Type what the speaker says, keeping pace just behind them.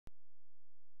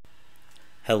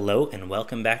Hello and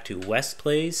welcome back to Wes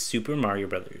Plays Super Mario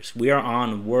Brothers. We are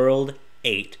on World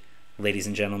 8, ladies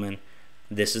and gentlemen.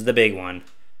 This is the big one.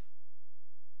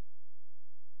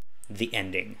 The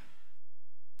ending.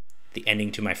 The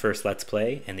ending to my first Let's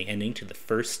Play and the ending to the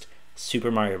first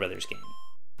Super Mario Brothers game.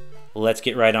 Let's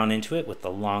get right on into it with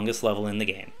the longest level in the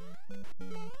game.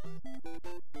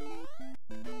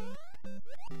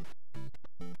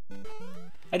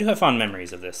 I do have fond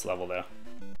memories of this level though.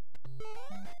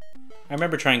 I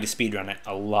remember trying to speedrun it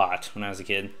a lot when I was a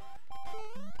kid.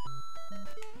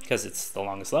 Because it's the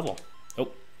longest level.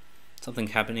 Oh, something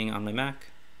happening on my Mac.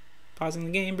 Pausing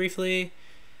the game briefly.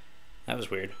 That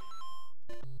was weird.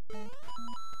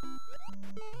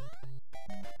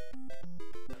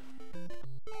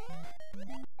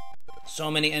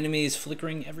 So many enemies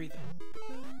flickering everything.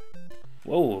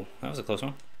 Whoa, that was a close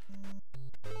one.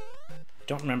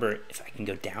 Don't remember if I can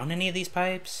go down any of these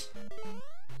pipes.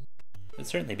 It would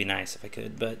certainly be nice if I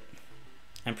could, but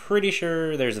I'm pretty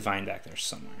sure there's a vine back there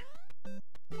somewhere.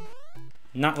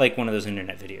 Not like one of those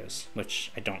internet videos, which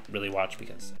I don't really watch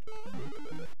because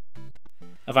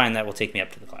a vine that will take me up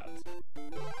to the clouds.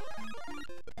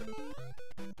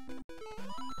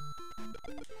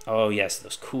 Oh yes,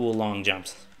 those cool long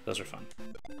jumps. Those are fun.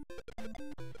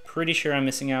 Pretty sure I'm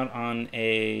missing out on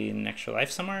an extra life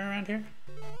somewhere around here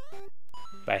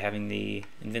by having the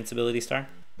invincibility star.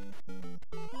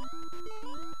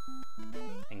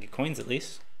 Coins at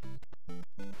least.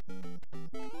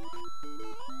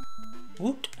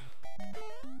 Woot!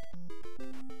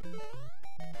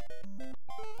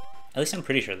 At least I'm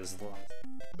pretty sure this is the longest.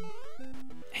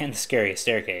 And the scariest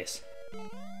staircase.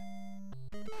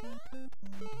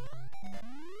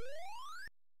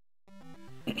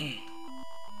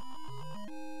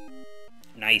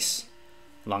 Nice.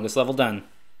 Longest level done.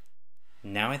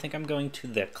 Now I think I'm going to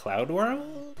the Cloud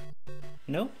World?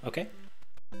 No? Okay.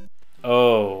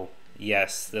 Oh,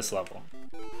 yes, this level.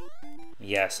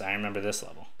 Yes, I remember this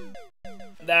level.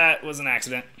 That was an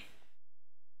accident.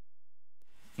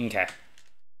 Okay.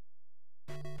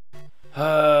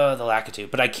 The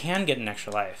Lakitu. But I can get an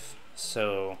extra life,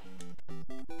 so...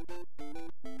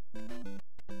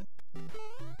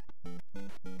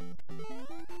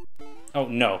 Oh,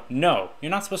 no, no!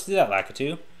 You're not supposed to do that,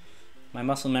 Lakitu. My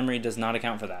muscle memory does not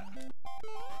account for that.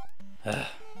 Ugh.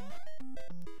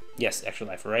 Yes, extra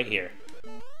life right here.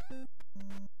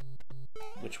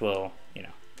 Which will, you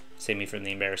know, save me from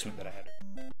the embarrassment that I had.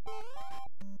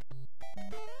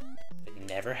 It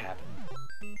never happened.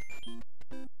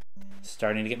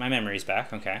 Starting to get my memories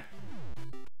back, okay.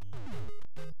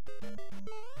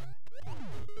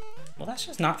 Well, that's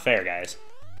just not fair, guys.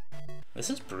 This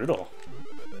is brutal.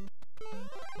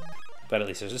 But at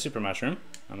least there's a super mushroom.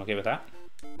 I'm okay with that.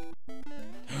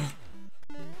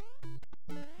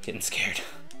 Getting scared.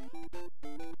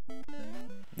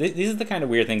 These are the kind of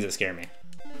weird things that scare me.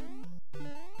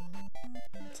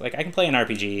 It's like, I can play an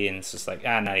RPG and it's just like,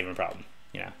 not even a problem.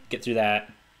 You know, get through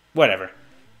that, whatever.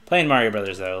 Playing Mario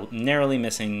Brothers though, narrowly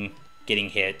missing getting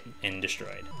hit and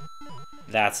destroyed.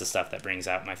 That's the stuff that brings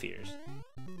out my fears.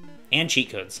 And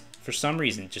cheat codes. For some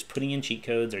reason, just putting in cheat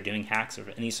codes or doing hacks of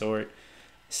any sort,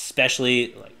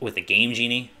 especially like with the Game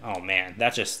Genie, oh man,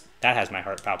 that has my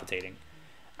heart palpitating.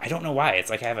 I don't know why,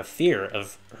 it's like I have a fear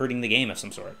of hurting the game of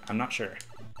some sort. I'm not sure.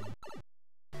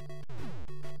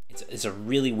 It's a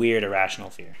really weird, irrational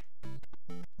fear.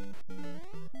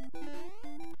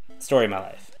 Story of my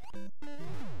life.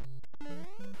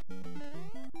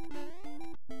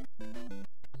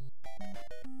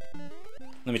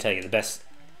 Let me tell you, the best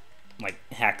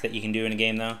hack that you can do in a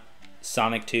game though,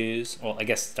 Sonic 2's, well I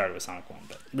guess it started with Sonic 1,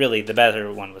 but really the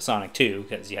better one was Sonic 2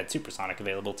 because you had Super Sonic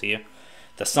available to you.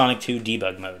 The Sonic 2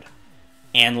 debug mode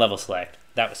and level select.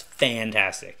 That was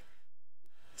fantastic.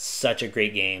 Such a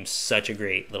great game, such a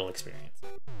great little experience.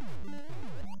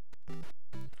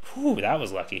 Whew, that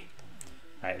was lucky.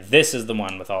 Alright, this is the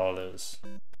one with all of those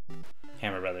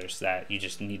Hammer Brothers that you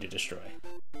just need to destroy.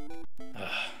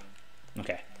 Ugh.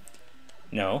 Okay.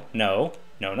 No, no,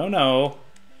 no, no, no.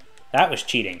 That was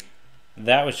cheating.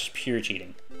 That was just pure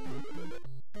cheating.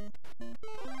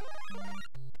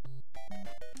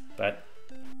 But,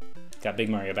 got Big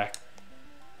Mario back.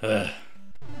 Ugh.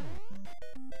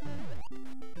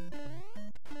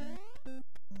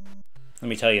 Let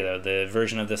me tell you though, the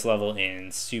version of this level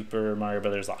in Super Mario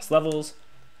Bros. Lost Levels,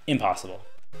 impossible.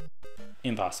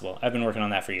 Impossible. I've been working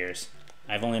on that for years.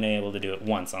 I've only been able to do it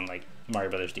once on like Mario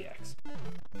Bros. DX.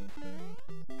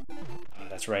 Oh,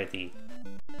 that's right, the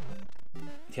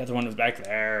other one was back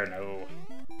there, no.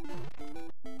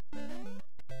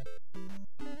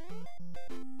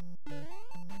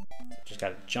 Just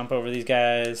gotta jump over these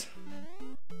guys.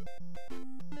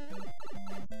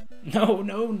 No,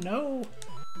 no, no.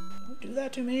 Don't do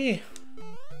that to me.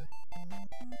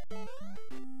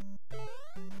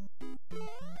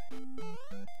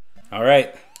 All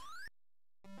right.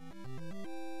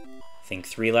 I think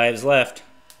 3 lives left.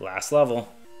 Last level.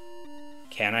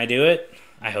 Can I do it?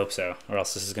 I hope so, or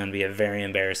else this is going to be a very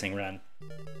embarrassing run.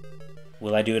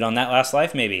 Will I do it on that last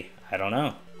life, maybe? I don't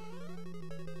know.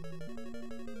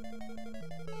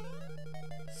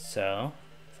 So,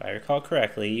 if I recall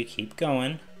correctly, you keep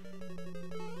going.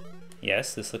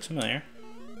 Yes, this looks familiar.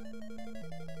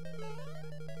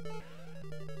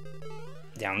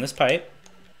 Down this pipe,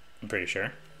 I'm pretty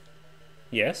sure.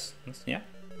 Yes, yeah.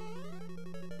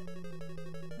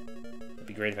 It'd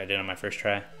be great if I did on my first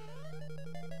try.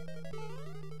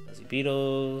 Fuzzy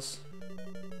beetles.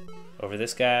 Over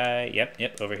this guy.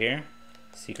 Yep, over here.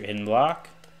 Secret hidden block.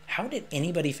 How did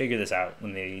anybody figure this out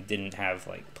when they didn't have,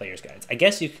 like, player's guides? I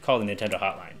guess you could call the Nintendo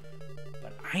hotline.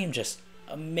 But I am just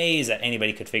amazed that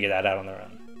anybody could figure that out on their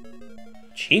own.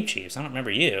 Cheep Cheeps, I don't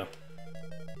remember you.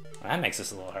 Well, that makes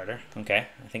this a little harder. Okay,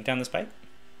 I think down this pipe.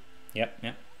 Yep.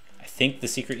 I think the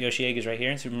secret Yoshi egg is right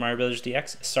here in Super Mario Bros.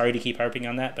 DX. Sorry to keep harping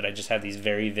on that, but I just have these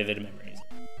very vivid memories.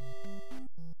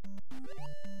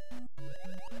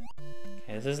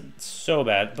 Okay, this isn't so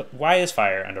bad, but why is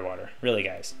fire underwater? Really,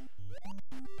 guys?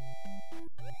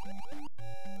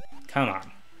 Come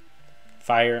on.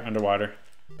 Fire underwater.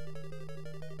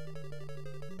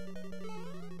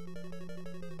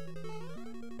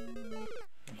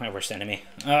 My worst enemy.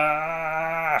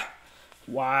 Ah!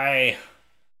 Why?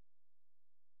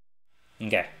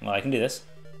 Okay, well, I can do this.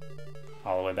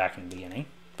 All the way back in the beginning,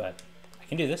 but I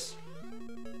can do this.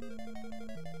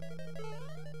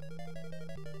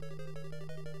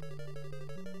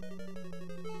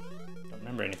 Don't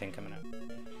remember anything coming out.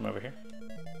 Come over here.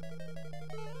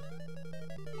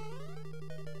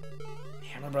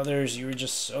 Hammer Brothers, you were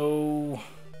just so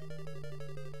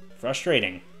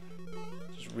frustrating.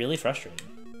 Just really frustrating.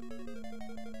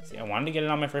 See, I wanted to get it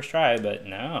on my first try, but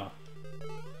no.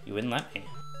 You wouldn't let me.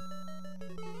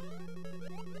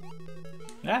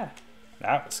 Ah,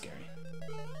 that was scary.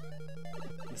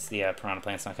 Is the piranha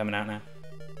plant's not coming out now?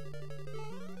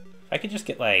 If I could just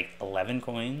get like 11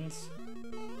 coins.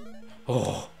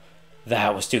 Oh,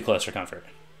 that was too close for comfort.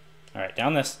 Alright,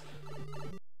 down this.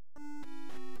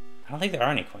 I don't think there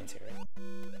are any coins here, right?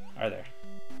 Are there?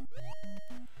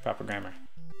 Proper grammar.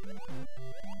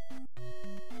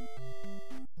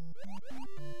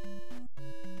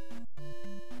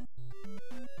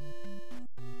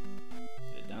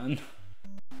 Get it done.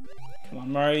 Come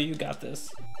on, Mario, you got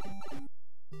this.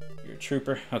 You're a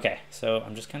trooper. Okay, so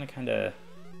I'm just gonna kind of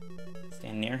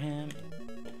stand near him.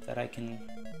 Hope that I can...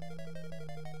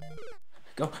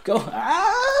 Go!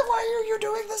 Ah! Why are you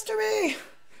doing this to me?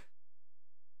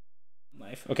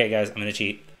 Life. Okay, guys, I'm gonna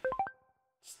cheat.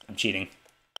 I'm cheating.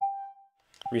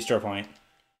 Restore point.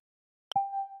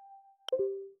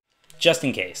 Just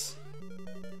in case.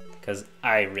 Because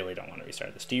I really don't want to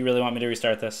restart this. Do you really want me to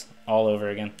restart this all over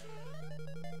again?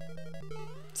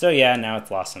 So yeah, now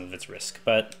it's lost some of its risk,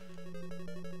 but...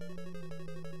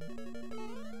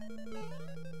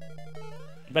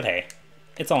 But hey,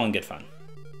 it's all in good fun.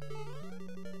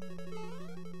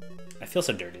 I feel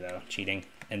so dirty though, cheating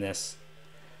in this.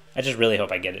 I just really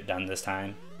hope I get it done this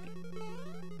time.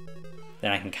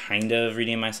 Then I can kind of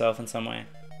redeem myself in some way.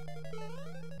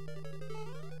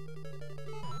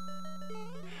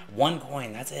 1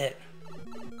 coin, that's it.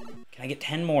 Can I get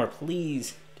 10 more,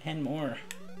 please? 10 more.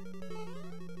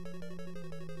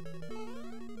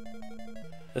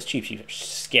 Those Cheep Cheeps are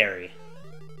scary.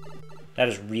 That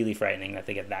is really frightening that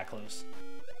they get that close.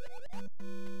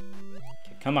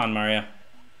 Okay, come on, Mario.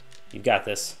 You've got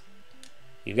this.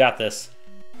 You've got this.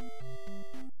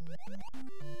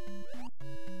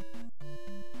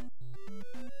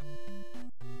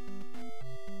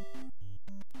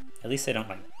 At least they don't,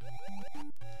 like,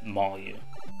 maul you.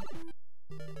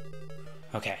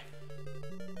 Okay.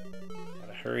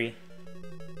 Gotta hurry.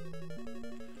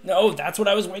 No, that's what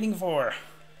I was waiting for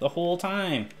the whole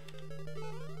time.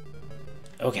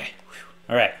 Okay.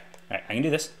 Alright. Alright, I can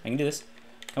do this. I can do this.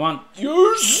 Come on.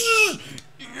 Yes!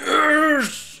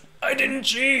 Yes! I didn't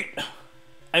cheat!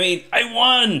 I mean, I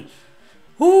won!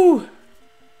 Woo!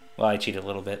 Well, I cheated a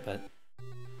little bit, but...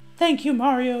 Thank you,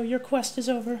 Mario. Your quest is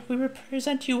over. We will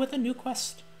present you with a new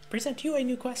quest. Present you a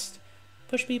new quest.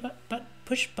 Push B,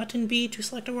 push button B to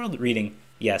select a world. Reading.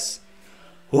 Yes.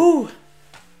 Woo!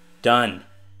 Done.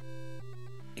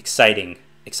 Exciting.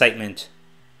 Excitement.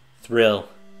 Thrill.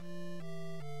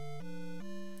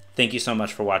 Thank you so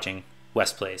much for watching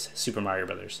Wes Plays Super Mario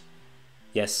Brothers.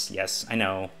 Yes, I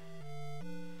know.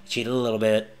 I cheated a little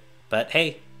bit, but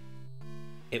hey,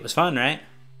 it was fun, right?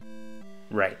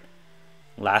 Right.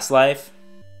 Last Life.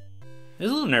 It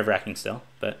was a little nerve-wracking still,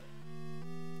 but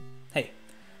hey,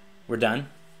 we're done.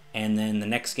 And then the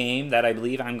next game that I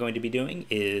believe I'm going to be doing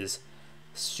is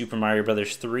Super Mario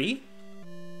Bros. 3.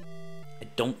 I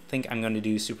don't think I'm going to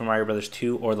do Super Mario Bros.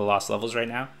 2 or the Lost Levels right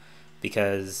now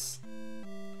because,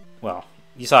 well,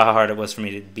 you saw how hard it was for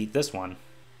me to beat this one.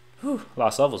 Whew,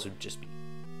 Lost Levels would just be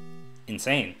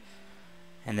insane.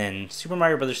 And then Super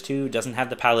Mario Bros. 2 doesn't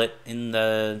have the palette in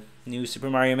the new Super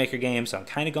Mario Maker game, so I'm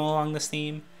kind of going along this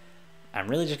theme. I'm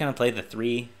really just going to play the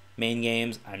 3 main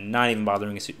games. I'm not even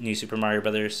bothering with new Super Mario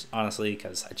Brothers, honestly,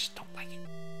 because I just don't like it.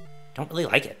 Don't really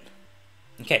like it.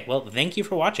 Okay, well, thank you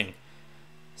for watching.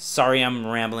 Sorry I'm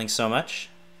rambling so much.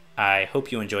 I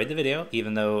hope you enjoyed the video,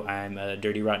 even though I'm a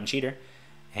dirty, rotten cheater.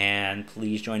 And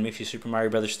please join me for Super Mario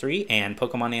Bros. 3 and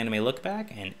Pokemon Anime Look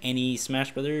Back and any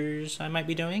Smash Brothers I might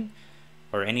be doing,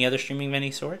 or any other streaming of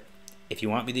any sort. If you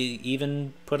want me to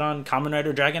even put on Kamen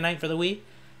Rider Dragon Knight for the Wii,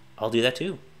 I'll do that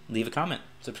too. Leave a comment,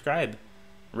 subscribe,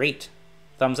 rate,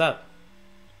 thumbs up.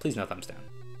 Please no thumbs down.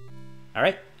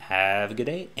 Alright, have a good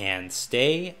day and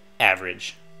stay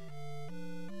average.